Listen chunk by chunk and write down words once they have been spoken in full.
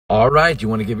All right, you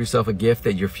want to give yourself a gift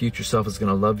that your future self is going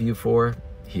to love you for?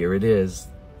 Here it is,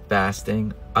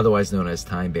 fasting, otherwise known as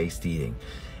time-based eating.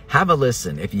 Have a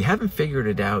listen. If you haven't figured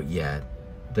it out yet,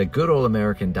 the good old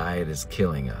American diet is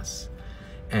killing us.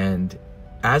 And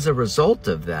as a result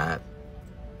of that,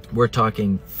 we're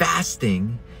talking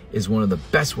fasting is one of the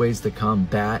best ways to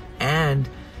combat and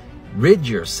rid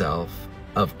yourself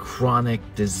of chronic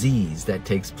disease that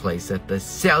takes place at the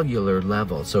cellular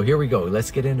level. So here we go.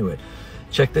 Let's get into it.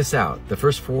 Check this out. The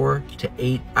first 4 to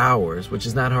 8 hours, which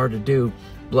is not hard to do,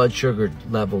 blood sugar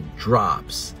level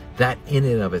drops. That in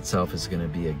and of itself is going to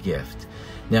be a gift.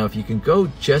 Now, if you can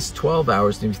go just 12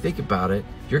 hours, and if you think about it,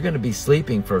 you're going to be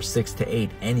sleeping for 6 to 8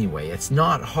 anyway. It's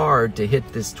not hard to hit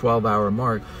this 12-hour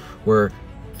mark where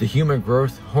the human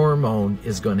growth hormone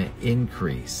is going to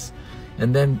increase.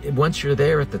 And then once you're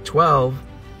there at the 12,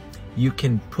 you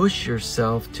can push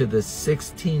yourself to the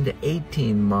 16 to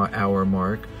 18 hour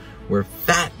mark where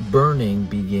fat burning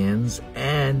begins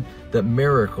and the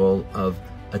miracle of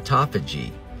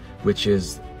autophagy, which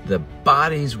is the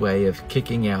body's way of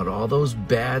kicking out all those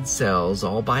bad cells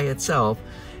all by itself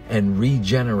and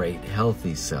regenerate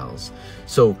healthy cells.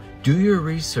 So do your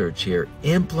research here,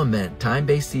 implement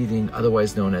time-based eating,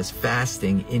 otherwise known as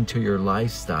fasting, into your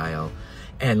lifestyle.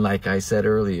 And like I said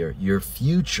earlier, your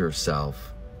future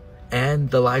self and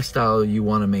the lifestyle you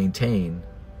want to maintain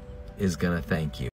is going to thank you.